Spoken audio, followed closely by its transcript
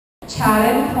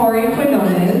Chad and Corey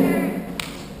Quinones.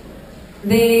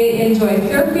 They enjoy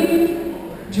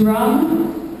surfing,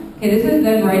 drum, okay, this is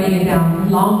them writing it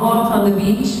down, long walks on the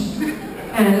beach,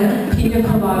 and pina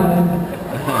colada.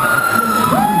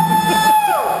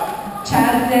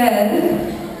 Chad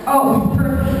says,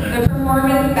 the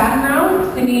performance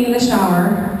background, singing in the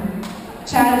shower.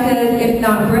 Chad says, if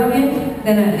not brilliant,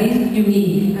 then at least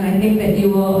unique. And I think that you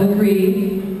will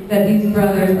agree that these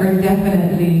brothers are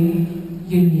definitely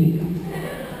unique.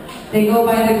 They go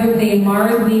by the group name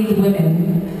Mars Needs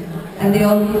Women, and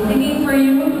they'll be singing for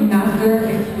you, Master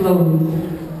Explodes.